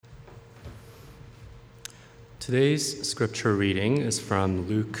Today's scripture reading is from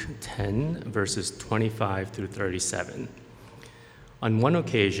Luke 10, verses 25 through 37. On one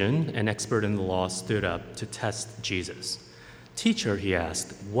occasion, an expert in the law stood up to test Jesus. "Teacher," he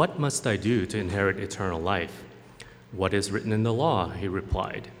asked, "what must I do to inherit eternal life?" "What is written in the law?" he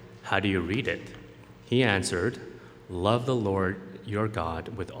replied. "How do you read it?" He answered, "Love the Lord your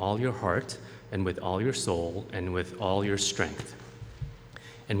God with all your heart and with all your soul and with all your strength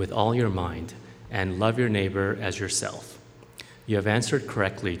and with all your mind, and love your neighbor as yourself." "You have answered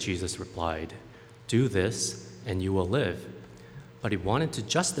correctly," Jesus replied. "Do this and you will live." But he wanted to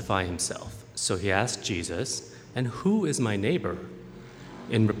justify himself, so he asked Jesus, "And who is my neighbor?"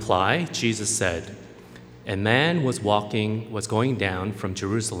 In reply, Jesus said, "A man was going down from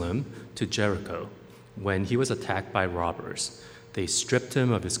Jerusalem to Jericho when he was attacked by robbers. They stripped him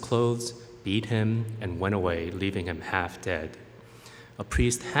of his clothes, beat him, and went away, leaving him half dead. A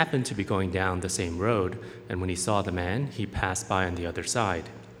priest happened to be going down the same road, and when he saw the man, he passed by on the other side.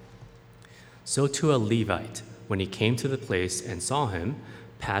 So too a Levite, when he came to the place and saw him,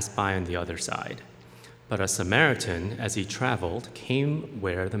 passed by on the other side. But a Samaritan, as he traveled, came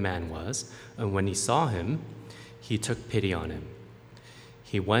where the man was, and when he saw him, he took pity on him.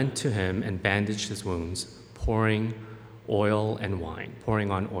 He went to him and bandaged his wounds, pouring on oil and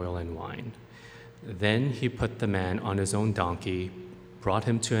wine. Then he put the man on his own donkey, brought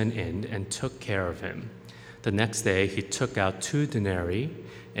him to an inn, and took care of him. The next day he took out 2 denarii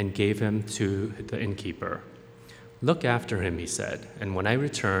and gave him to the innkeeper. 'Look after him,' he said, 'and when I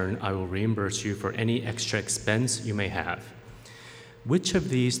return, I will reimburse you for any extra expense you may have.' Which of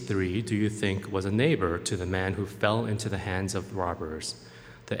these 3 do you think was a neighbor to the man who fell into the hands of robbers?"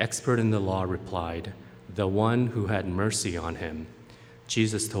 The expert in the law replied, "The one who had mercy on him."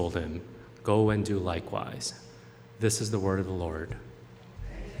 Jesus told him, "Go and do likewise." This is the word of the Lord.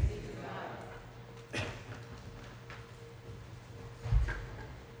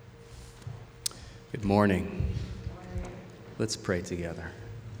 Good morning. Let's pray together.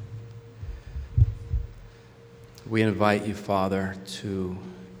 We invite you, Father, to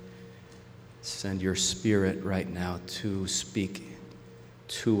send your Spirit right now to speak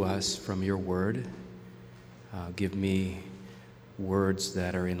to us from your word. Give me words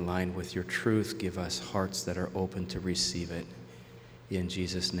that are in line with your truth. Give us hearts that are open to receive it. In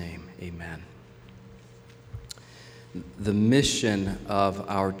Jesus' name, amen. The mission of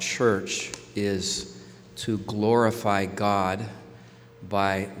our church is to glorify God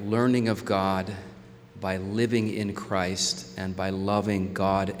by learning of God, by living in Christ, and by loving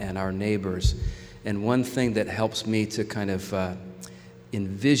God and our neighbors. And one thing that helps me to kind of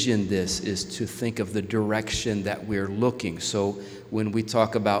envision this is to think of the direction that we're looking. So when we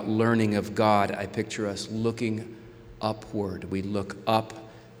talk about learning of God, I picture us looking upward. We look up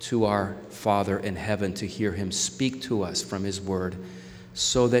to our Father in heaven to hear him speak to us from his word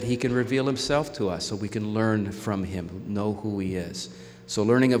so that he can reveal himself to us, so we can learn from him, know who he is. So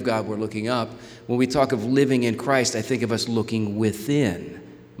learning of God, we're looking up. When we talk of living in Christ, I think of us looking within.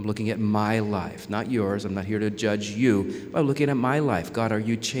 I'm looking at my life, not yours. I'm not here to judge you, but I'm looking at my life. God, are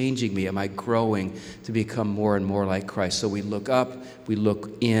you changing me? Am I growing to become more and more like Christ? So we look up, we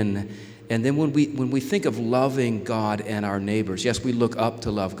look in. And then when we think of loving God and our neighbors, yes, we look up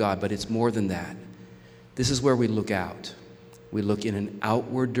to love God, but it's more than that. This is where we look out. We look in an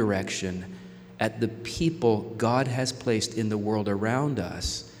outward direction at the people God has placed in the world around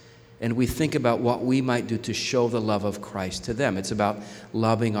us, and we think about what we might do to show the love of Christ to them. It's about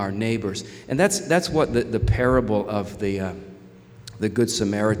loving our neighbors. And that's what the parable of the Good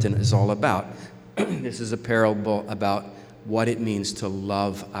Samaritan is all about. This is a parable about what it means to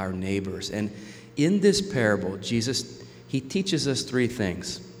love our neighbors. And in this parable, Jesus, he teaches us 3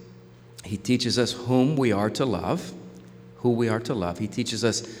 things. He teaches us whom we are to love, who we are to love. He teaches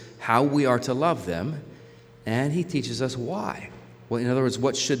us how we are to love them, and he teaches us why. Well, in other words,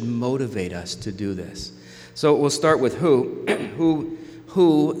 what should motivate us to do this? So we'll start with who.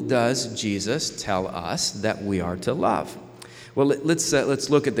 Who does Jesus tell us that we are to love? Well, let's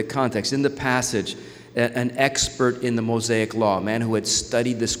look at the context. In the passage, an expert in the Mosaic law, a man who had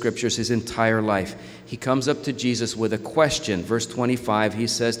studied the scriptures his entire life, he comes up to Jesus with a question. Verse 25, he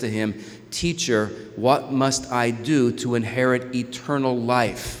says to him, "Teacher, what must I do to inherit eternal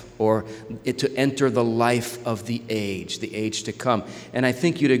life?" Or to enter the life of the age to come. And I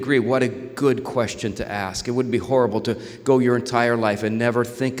think you'd agree, what a good question to ask. It wouldn't be horrible to go your entire life and never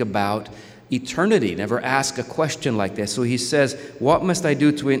think about eternity, never ask a question like this. So he says, what must I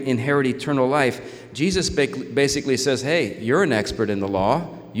do to inherit eternal life? Jesus basically says, hey, you're an expert in the law.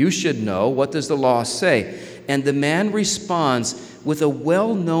 You should know. What does the law say? And the man responds with a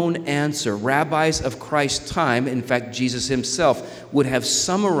well-known answer. Rabbis of Christ's time, in fact, Jesus himself, would have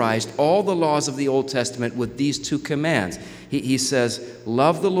summarized all the laws of the Old Testament with these two commands. He says,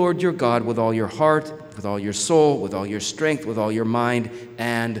 love the Lord your God with all your heart, with all your soul, with all your strength, with all your mind,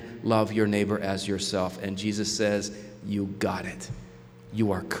 and love your neighbor as yourself. And Jesus says, you got it.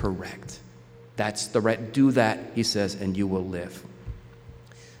 You are correct. That's the right. Do that, he says, and you will live.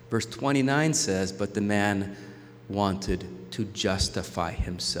 Verse 29 says, but the man wanted to justify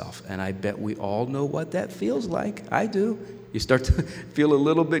himself. And I bet we all know what that feels like. I do. You start to feel a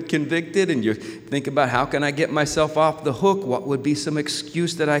little bit convicted, and you think about, how can I get myself off the hook? What would be some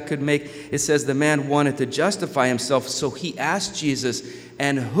excuse that I could make? It says the man wanted to justify himself, so he asked Jesus,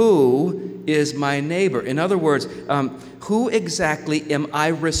 and who is my neighbor? In other words, who exactly am I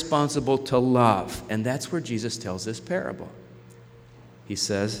responsible to love? And that's where Jesus tells this parable. He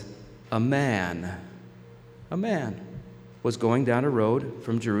says, a man was going down a road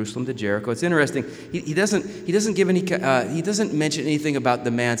from Jerusalem to Jericho. It's interesting. He doesn't give any. He doesn't mention anything about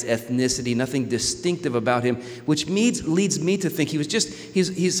the man's ethnicity. Nothing distinctive about him, which leads me to think he's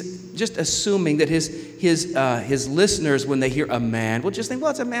just assuming that his listeners, when they hear a man, will just think,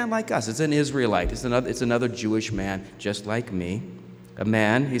 well, it's a man like us. It's an Israelite. It's another Jewish man, just like me. A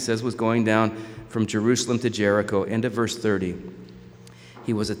man, he says, was going down from Jerusalem to Jericho. End of verse 30.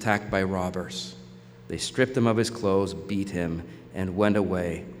 He was attacked by robbers. They stripped him of his clothes, beat him, and went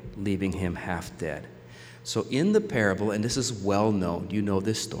away, leaving him half dead. So in the parable, and this is well known, you know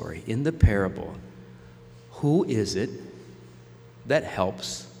this story, in the parable, who is it that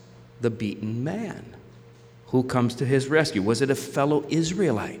helps the beaten man? Who comes to his rescue? Was it a fellow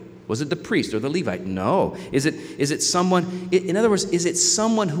Israelite? Was it the priest or the Levite? No. Is it someone, in other words, is it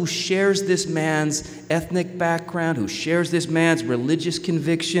someone who shares this man's ethnic background, who shares this man's religious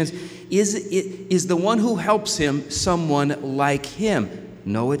convictions? Is the one who helps him someone like him?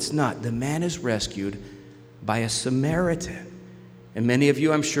 No, it's not. The man is rescued by a Samaritan. And many of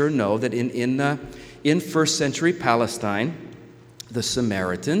you, I'm sure, know that in first century Palestine, the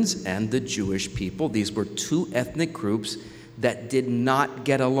Samaritans and the Jewish people, these were two ethnic groups that did not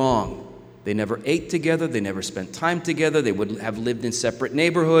get along. They never ate together. They never spent time together. They would have lived in separate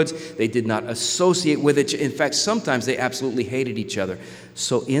neighborhoods. They did not associate with each other. In fact, sometimes they absolutely hated each other.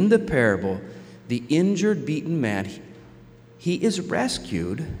 So in the parable, the injured, beaten man, he is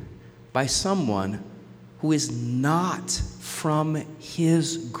rescued by someone who is not from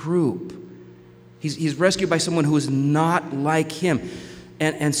his group. He's rescued by someone who is not like him.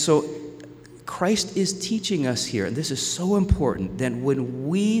 And so Christ is teaching us here, and this is so important, that when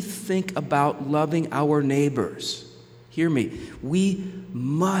we think about loving our neighbors, hear me, we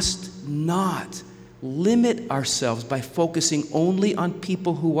must not limit ourselves by focusing only on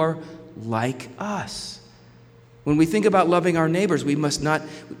people who are like us. When we think about loving our neighbors, we must not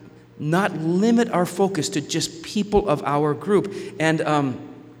limit our focus to just people of our group. And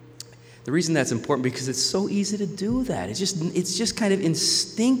the reason that's important, because it's so easy to do that. It's just kind of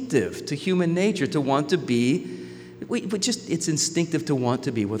instinctive to human nature to want to be. It's instinctive to want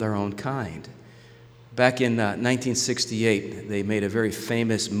to be with our own kind. Back in 1968, they made a very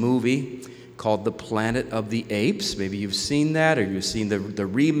famous movie called The Planet of the Apes. Maybe you've seen that, or you've seen the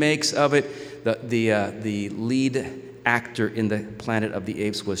remakes of it. The lead actor in The Planet of the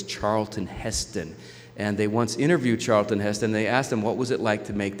Apes was Charlton Heston. And they once interviewed Charlton Heston. They asked him, what was it like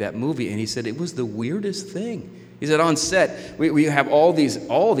to make that movie? And he said, it was the weirdest thing. He said, on set, we have all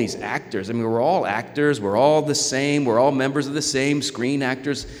these actors. I mean, we're all actors. We're all the same. We're all members of the same Screen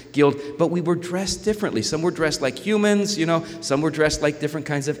Actors Guild. But we were dressed differently. Some were dressed like humans, Some were dressed like different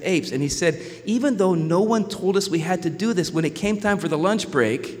kinds of apes. And he said, even though no one told us we had to do this, when it came time for the lunch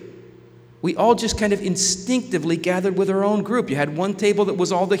break, we all just kind of instinctively gathered with our own group. You had one table that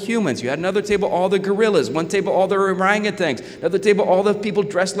was all the humans. You had another table, all the gorillas. One table, all the orangutans. Another table, all the people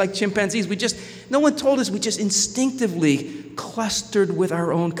dressed like chimpanzees. No one told us. We just instinctively clustered with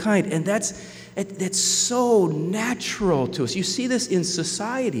our own kind. And that's so natural to us. You see this in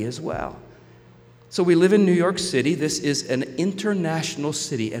society as well. So we live in New York City. This is an international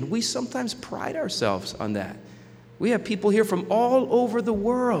city, and we sometimes pride ourselves on that. We have people here from all over the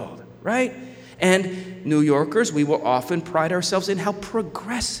world. Right? And New Yorkers, we will often pride ourselves in how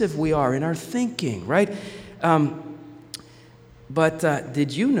progressive we are in our thinking, right? But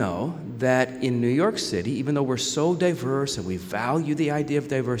did you know that in New York City, even though we're so diverse and we value the idea of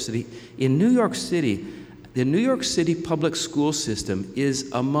diversity, in New York City, the New York City public school system is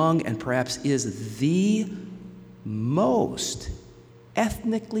among, and perhaps is the most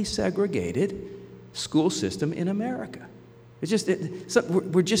ethnically segregated school system in America.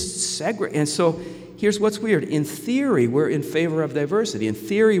 We're just segregated. And so here's what's weird. In theory, we're in favor of diversity. In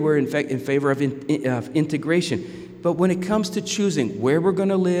theory, we're in favor of integration. But when it comes to choosing where we're going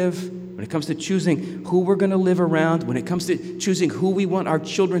to live, when it comes to choosing who we're going to live around, when it comes to choosing who we want our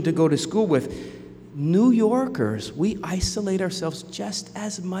children to go to school with, New Yorkers, we isolate ourselves just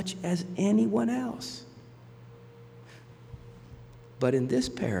as much as anyone else. But in this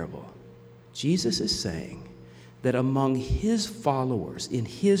parable, Jesus is saying that among his followers in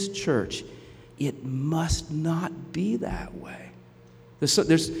his church, it must not be that way.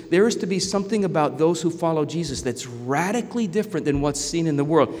 There is to be something about those who follow Jesus that's radically different than what's seen in the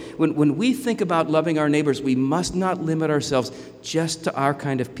world. When we think about loving our neighbors, we must not limit ourselves just to our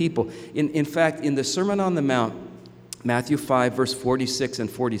kind of people. In fact, in the Sermon on the Mount, Matthew 5, verse 46 and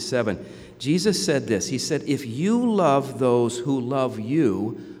 47, Jesus said this. He said, "If you love those who love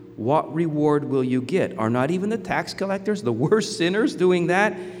you, what reward will you get? Are not even the tax collectors, the worst sinners, doing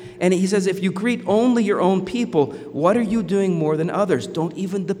that?" And he says, if you greet only your own people, what are you doing more than others? Don't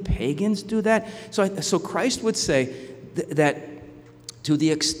even the pagans do that? So Christ would say that to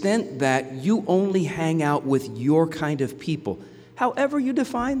the extent that you only hang out with your kind of people, however you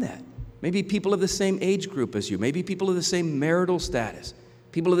define that, maybe people of the same age group as you, maybe people of the same marital status,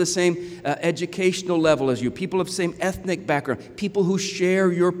 people of the same educational level as you, people of the same ethnic background, people who share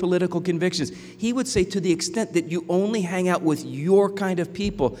your political convictions. He would say to the extent that you only hang out with your kind of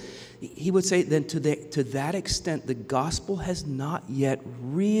people, he would say then to that extent the gospel has not yet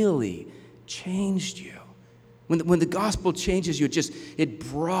really changed you. When the gospel changes you,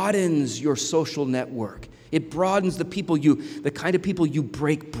 it broadens your social network. It broadens the kind of people you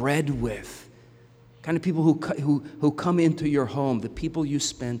break bread with. Kind of people who come into your home, the people you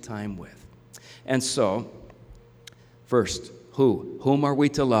spend time with. And so, first, whom are we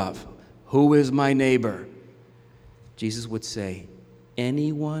to love? Who is my neighbor? Jesus would say,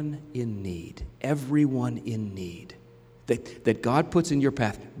 anyone in need, everyone in need, that God puts in your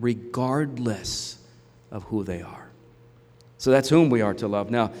path, regardless of who they are. So that's whom we are to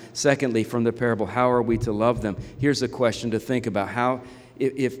love. Now, secondly, from the parable, how are we to love them? Here's a question to think about.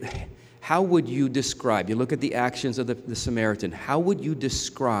 How would you describe, you look at the actions of the Samaritan, how would you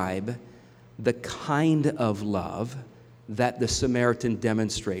describe the kind of love that the Samaritan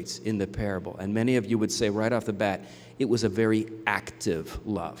demonstrates in the parable? And many of you would say right off the bat, it was a very active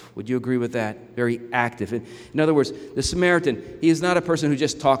love. Would you agree with that? Very active. In other words, the Samaritan, he is not a person who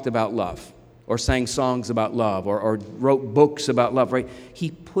just talked about love or sang songs about love or wrote books about love, right? He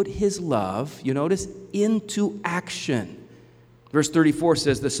put his love, you notice, into action. Verse 34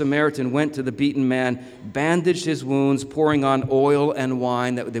 says, the Samaritan went to the beaten man, bandaged his wounds, pouring on oil and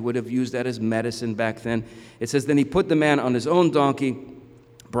wine. That they would have used that as medicine back then. It says, then he put the man on his own donkey,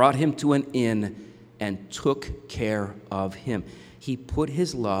 brought him to an inn, and took care of him. He put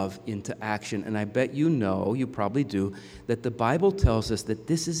his love into action. And I bet you probably do, that the Bible tells us that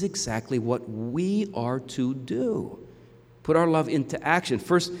this is exactly what we are to do. Put our love into action.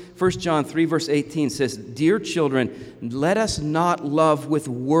 1 John 3, verse 18 says, dear children, let us not love with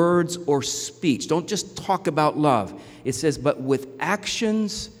words or speech. Don't just talk about love. It says, but with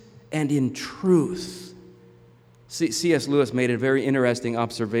actions and in truth. C.S. Lewis made a very interesting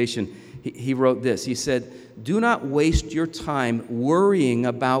observation. He wrote this. He said, do not waste your time worrying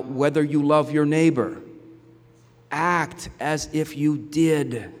about whether you love your neighbor. Act as if you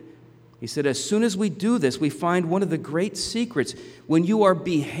did. He said, as soon as we do this, we find one of the great secrets. When you are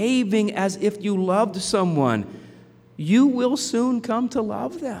behaving as if you loved someone, you will soon come to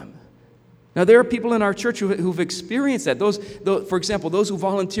love them. Now, there are people in our church who've experienced that. For example, those who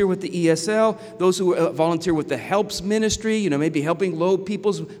volunteer with the ESL, those who volunteer with the HELPS ministry, maybe helping load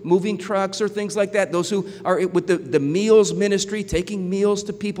people's moving trucks or things like that. Those who are with the meals ministry, taking meals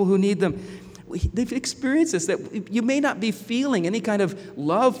to people who need them. They've experienced this, that you may not be feeling any kind of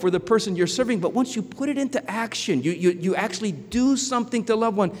love for the person you're serving, but once you put it into action, you actually do something to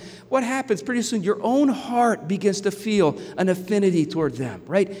love one, what happens? Pretty soon your own heart begins to feel an affinity toward them,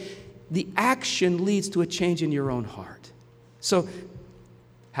 right? The action leads to a change in your own heart. So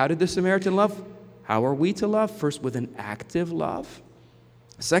how did the Samaritan love? How are we to love? First, with an active love.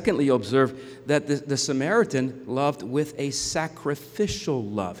 Secondly, you observe that the Samaritan loved with a sacrificial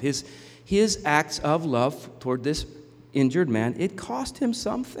love. His acts of love toward this injured man, it cost him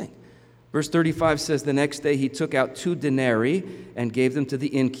something. Verse 35 says, the next day he took out 2 denarii and gave them to the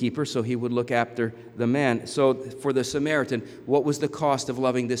innkeeper so he would look after the man. So for the Samaritan, what was the cost of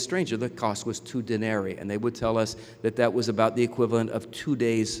loving this stranger? The cost was 2 denarii, and they would tell us that was about the equivalent of 2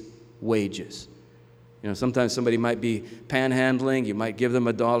 days' wages. You know, sometimes somebody might be panhandling. You might give them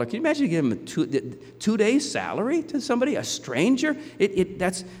 $1. Can you imagine giving them a 2 days' salary to somebody, a stranger?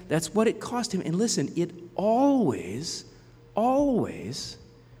 That's what it cost him. And listen, it always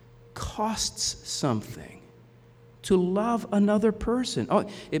costs something to love another person. Oh,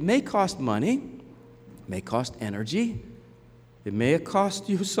 it may cost money, it may cost energy, it may cost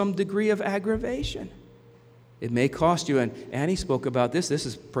you some degree of aggravation. It may cost you, and Annie spoke about this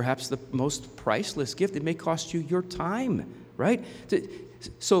is perhaps the most priceless gift. It may cost you your time, right?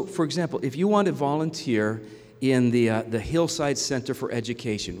 So, for example, if you want to volunteer in the Hillside Center for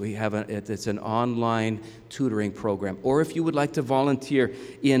Education, it's an online tutoring program, or if you would like to volunteer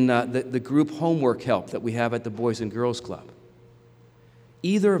in the group homework help that we have at the Boys and Girls Club,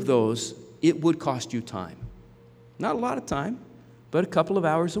 either of those, it would cost you time. Not a lot of time, but a couple of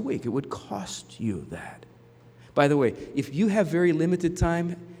hours a week. It would cost you that. By the way, if you have very limited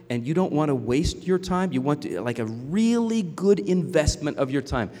time and you don't want to waste your time, you want to, like a really good investment of your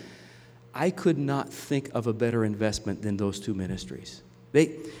time, I could not think of a better investment than those two ministries.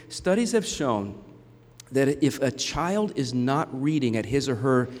 Studies have shown that if a child is not reading at his or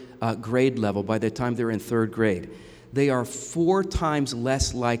her grade level by the time they're in 3rd grade, they are 4 times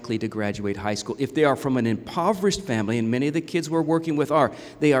less likely to graduate high school. If they are from an impoverished family, and many of the kids we're working with are,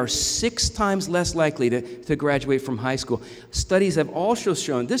 they are 6 times less likely to graduate from high school. Studies have also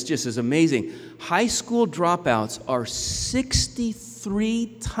shown, this just is amazing, high school dropouts are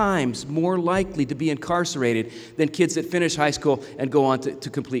 63 times more likely to be incarcerated than kids that finish high school and go on to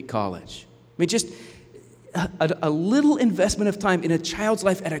complete college. I mean, just a little investment of time in a child's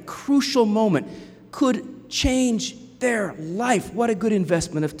life at a crucial moment could change their life. What a good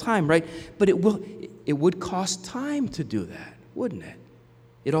investment of time, right? But it would cost time to do that, wouldn't it?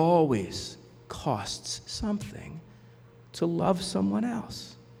 It always costs something to love someone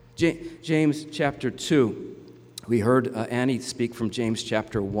else. James chapter 2. We heard Annie speak from James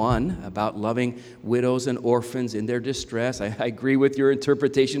chapter 1 about loving widows and orphans in their distress. I agree with your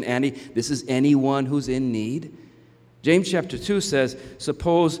interpretation, Annie. This is anyone who's in need. James chapter 2 says,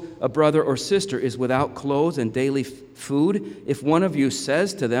 suppose a brother or sister is without clothes and daily food. If one of you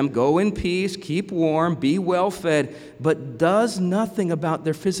says to them, go in peace, keep warm, be well fed, but does nothing about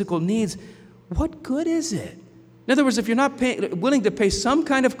their physical needs, what good is it? In other words, if you're not willing to pay some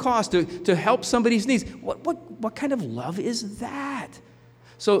kind of cost to help somebody's needs, what kind of love is that?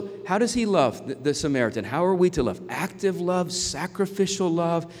 So how does he love the Samaritan? How are we to love? Active love, sacrificial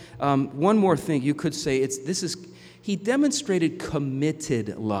love. One more thing you could say, he demonstrated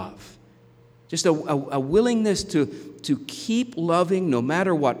committed love. Just a willingness to keep loving no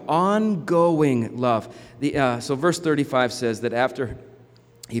matter what, ongoing love. So verse 35 says that after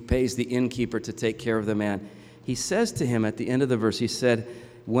he pays the innkeeper to take care of the man, he says to him at the end of the verse, he said,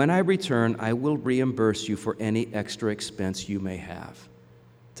 when I return, I will reimburse you for any extra expense you may have.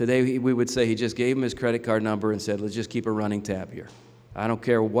 Today we would say he just gave him his credit card number and said, let's just keep a running tab here. I don't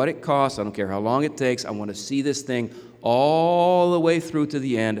care what it costs. I don't care how long it takes. I want to see this thing all the way through to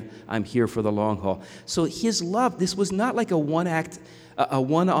the end. I'm here for the long haul. So his love, this was not like a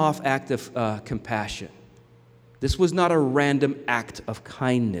one-off act of compassion. This was not a random act of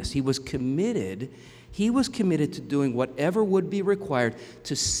kindness. He was committed to doing whatever would be required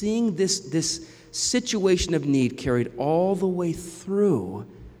to seeing this situation of need carried all the way through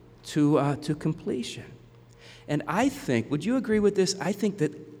to completion. And I think, would you agree with this? I think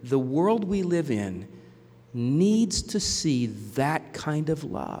that the world we live in needs to see that kind of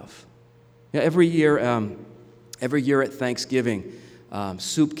love. Every year at Thanksgiving,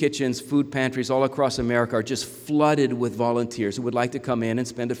 soup kitchens, food pantries all across America are just flooded with volunteers who would like to come in and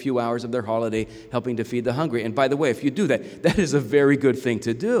spend a few hours of their holiday helping to feed the hungry. And by the way, if you do that, that is a very good thing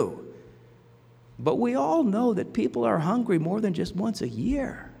to do. But we all know that people are hungry more than just once a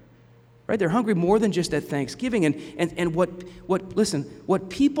year. Right? They're hungry more than just at Thanksgiving. And what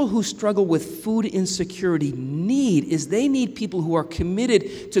people who struggle with food insecurity need is they need people who are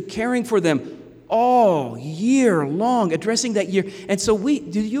committed to caring for them all year long, addressing that year. And so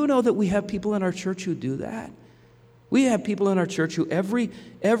do you know that we have people in our church who do that? We have people in our church who every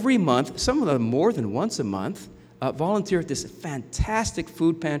month, some of them more than once a month, volunteer at this fantastic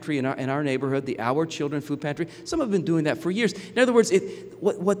food pantry in our neighborhood, the Our Children Food Pantry. Some have been doing that for years. In other words,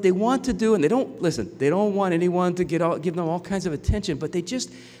 what they want to do, and they don't want anyone to give them all kinds of attention, but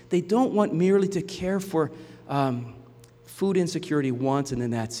they don't want merely to care for food insecurity once and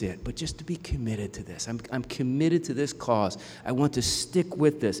then that's it, but just to be committed to this. I'm committed to this cause. I want to stick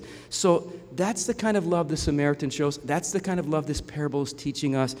with this. So that's the kind of love the Samaritan shows. That's the kind of love this parable is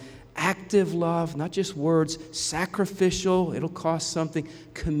teaching us. Active love, not just words, sacrificial, it'll cost something,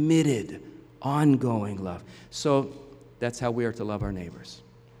 committed, ongoing love. So that's how we are to love our neighbors.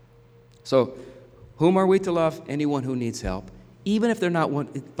 So whom are we to love? Anyone who needs help, even if they're not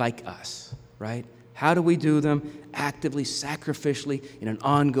one like us, right? How do we do them? Actively, sacrificially, in an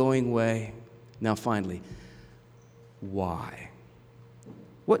ongoing way. Now, finally, why?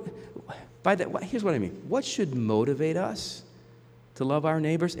 Here's what I mean. What should motivate us to love our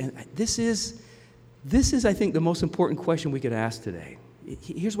neighbors? And this is, I think, the most important question we could ask today.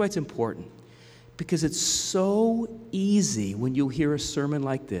 Here's why it's important. Because it's so easy when you hear a sermon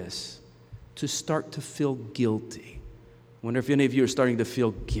like this to start to feel guilty. I wonder if any of you are starting to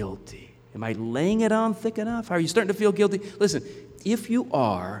feel guilty. Am I laying it on thick enough? Are you starting to feel guilty? Listen, if you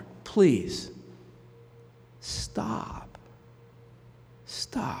are, please stop.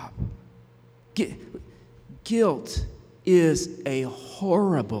 Stop. Guilt is a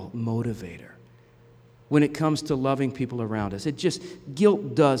horrible motivator when it comes to loving people around us.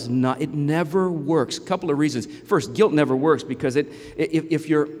 Guilt does not, it never works. A couple of reasons. First, guilt never works because if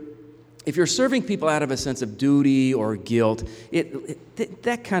you're serving people out of a sense of duty or guilt,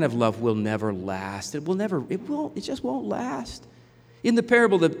 that kind of love will never last. It just won't last. In the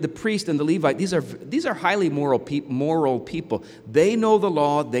parable, the priest and the Levite, these are highly moral people. They know the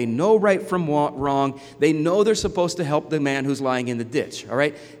law. They know right from wrong. They know they're supposed to help the man who's lying in the ditch. All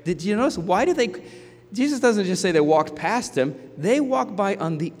right? Did you notice? Jesus doesn't just say they walked past him. They walked by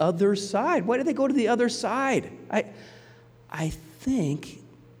on the other side. Why did they go to the other side? I think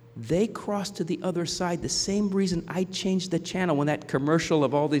they crossed to the other side the same reason I changed the channel when that commercial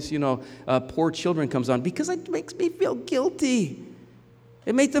of all these, poor children comes on, because it makes me feel guilty.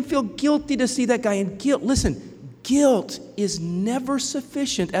 It made them feel guilty to see that guy. And guilt is never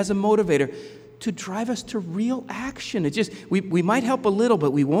sufficient as a motivator to drive us to real action. We might help a little,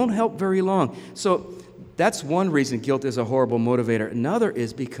 but we won't help very long. So that's one reason guilt is a horrible motivator. Another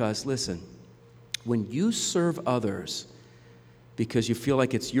is because, listen, when you serve others because you feel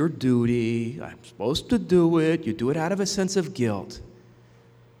like it's your duty, I'm supposed to do it, you do it out of a sense of guilt.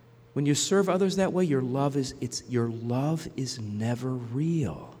 When you serve others that way, your love is never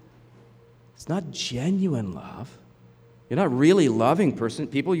real. It's not genuine love. You're not really loving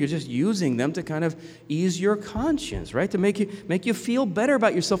people. You're just using them to kind of ease your conscience, right? To make you feel better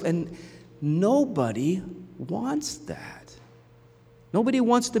about yourself. And nobody wants that. Nobody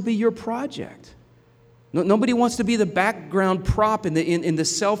wants to be your project. Nobody wants to be the background prop in the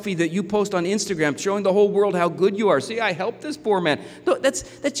selfie that you post on Instagram, showing the whole world how good you are. See, I helped this poor man. No, that's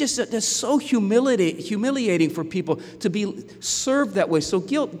so humiliating for people to be served that way. So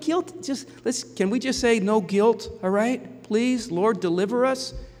guilt. Can we just say no guilt? All right, please, Lord, deliver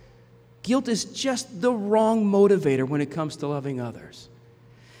us. Guilt is just the wrong motivator when it comes to loving others.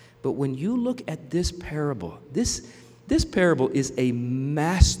 But when you look at this parable, This parable is a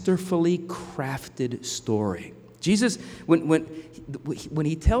masterfully crafted story. Jesus, when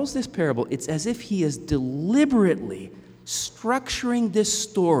he tells this parable, it's as if he is deliberately structuring this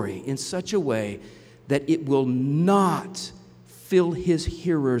story in such a way that it will not fill his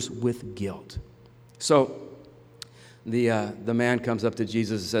hearers with guilt. So the man comes up to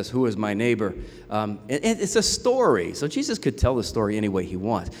Jesus and says, "Who is my neighbor?" And it's a story, so Jesus could tell the story any way he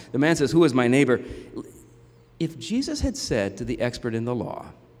wants. The man says, "Who is my neighbor?" If Jesus had said to the expert in the law,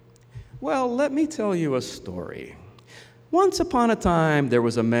 "Well, let me tell you a story. Once upon a time, there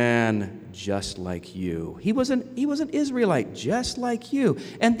was a man just like you. He was an Israelite just like you.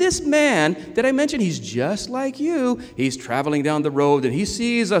 And this man that I mentioned, he's just like you. He's traveling down the road and he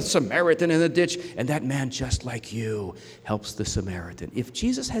sees a Samaritan in the ditch, and that man just like you helps the Samaritan." If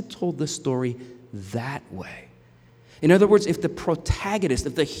Jesus had told the story that way, in other words, if the protagonist,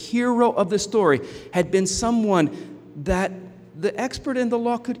 if the hero of the story had been someone that the expert in the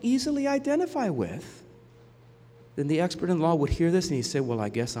law could easily identify with, then the expert in the law would hear this and he'd say, "Well, I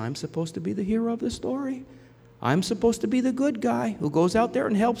guess I'm supposed to be the hero of the story. I'm supposed to be the good guy who goes out there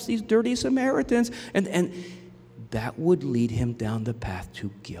and helps these dirty Samaritans." And that would lead him down the path to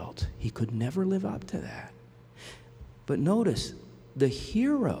guilt. He could never live up to that. But notice, the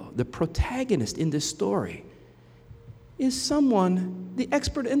hero, the protagonist in this story, is someone the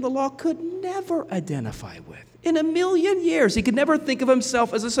expert in the law could never identify with. In a million years, he could never think of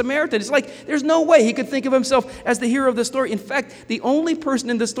himself as a Samaritan. It's like there's no way he could think of himself as the hero of the story. In fact, the only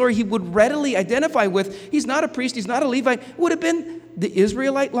person in the story he would readily identify with, he's not a priest, he's not a Levite, would have been the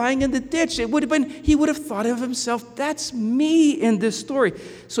Israelite lying in the ditch. He would have thought of himself, that's me in this story.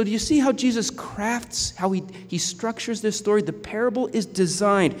 So do you see how Jesus crafts, how he structures this story? The parable is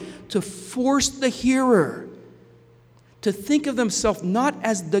designed to force the hearer to think of themselves not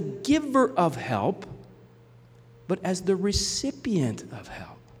as the giver of help, but as the recipient of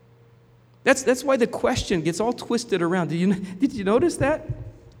help. That's why the question gets all twisted around. Did you notice that?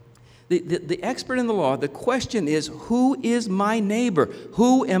 The expert in the law, the question is, who is my neighbor?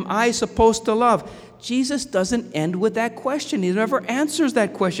 Who am I supposed to love? Jesus doesn't end with that question. He never answers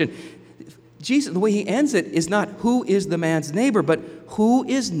that question. Jesus, the way he ends it is not who is the man's neighbor, but who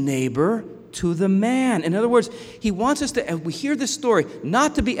is neighbor to the man. In other words, he wants us to, as we hear this story,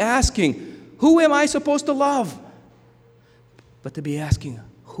 not to be asking, who am I supposed to love? But to be asking,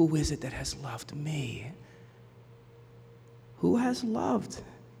 who is it that has loved me? Who has loved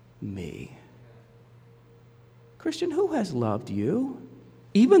me? Christian, who has loved you,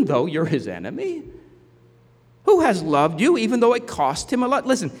 even though you're his enemy? Who has loved you, even though it cost him a lot?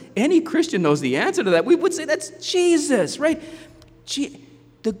 Listen, any Christian knows the answer to that. We would say that's Jesus, right?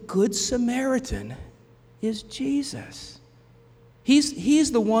 The Good Samaritan is Jesus.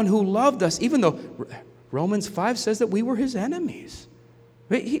 He's the one who loved us, even though Romans 5 says that we were his enemies.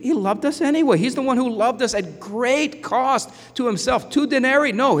 He loved us anyway. He's the one who loved us at great cost to himself. 2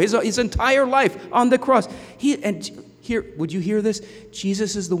 denarii, no, his entire life on the cross. Here, would you hear this?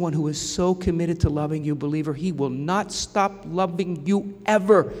 Jesus is the one who is so committed to loving you, believer. He will not stop loving you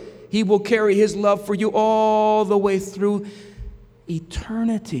ever. He will carry his love for you all the way through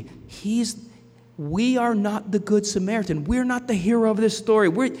eternity. We are not the Good Samaritan. We're not the hero of this story.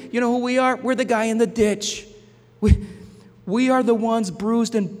 You know who we are? We're the guy in the ditch. We are the ones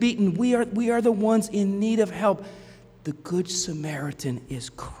bruised and beaten. We are the ones in need of help. The Good Samaritan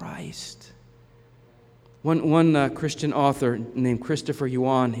is Christ. One Christian author named Christopher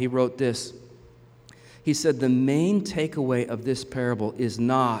Yuan, he wrote this. He said, the main takeaway of this parable is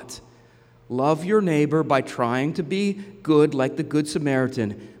not love your neighbor by trying to be good like the Good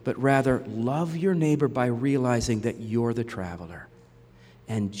Samaritan, but rather love your neighbor by realizing that you're the traveler.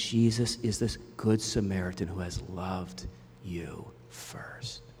 And Jesus is this Good Samaritan who has loved you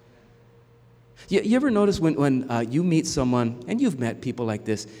first. You ever notice when you meet someone, and you've met people like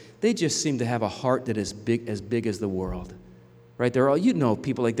this, they just seem to have a heart that is big as the world, right?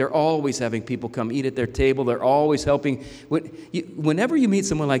 People like they're always having people come eat at their table. They're always helping. Whenever you meet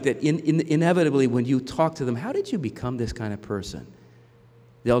someone like that, inevitably when you talk to them, how did you become this kind of person?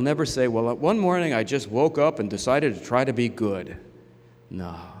 They'll never say, well, one morning I just woke up and decided to try to be good.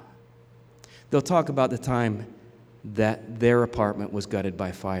 No. They'll talk about the time that their apartment was gutted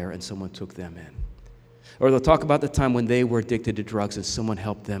by fire and someone took them in. Or they'll talk about the time when they were addicted to drugs and someone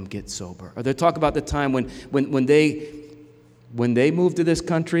helped them get sober. Or they'll talk about the time when they moved to this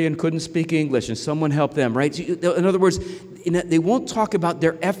country and couldn't speak English and someone helped them, right? In other words, they won't talk about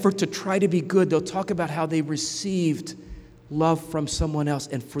their effort to try to be good. They'll talk about how they received love from someone else.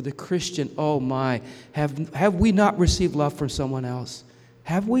 And for the Christian, oh my, have we not received love from someone else?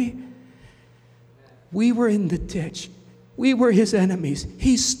 Have we? We were in the ditch. We were his enemies.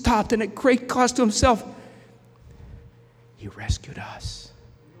 He stopped, and at great cost to himself, he rescued us.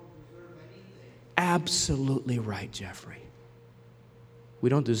 Absolutely right, Jeffrey. We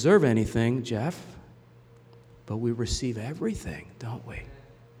don't deserve anything, Jeff, but we receive everything, don't we,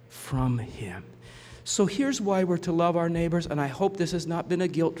 from him. So here's why we're to love our neighbors, and I hope this has not been a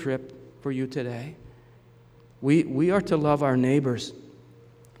guilt trip for you today. We are to love our neighbors,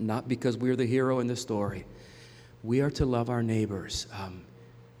 not because we're the hero in the story. We are to love our neighbors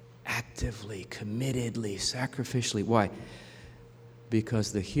actively, committedly, sacrificially. Why?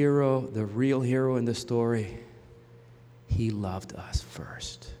 Because the real hero in the story, he loved us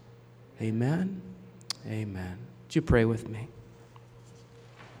first. Amen? Amen. Would you pray with me?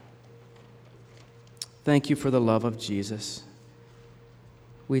 Thank you for the love of Jesus.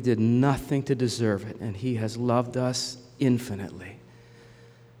 We did nothing to deserve it, and he has loved us infinitely.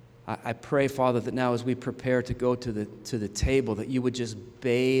 I pray, Father, that now as we prepare to go to the table, that you would just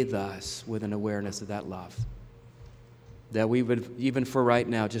bathe us with an awareness of that love. That we would, even for right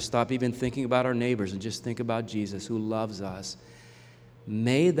now, just stop even thinking about our neighbors and just think about Jesus who loves us.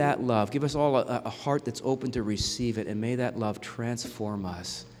 May that love, give us all a heart that's open to receive it, and may that love transform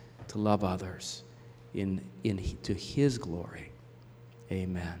us to love others to his glory.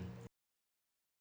 Amen.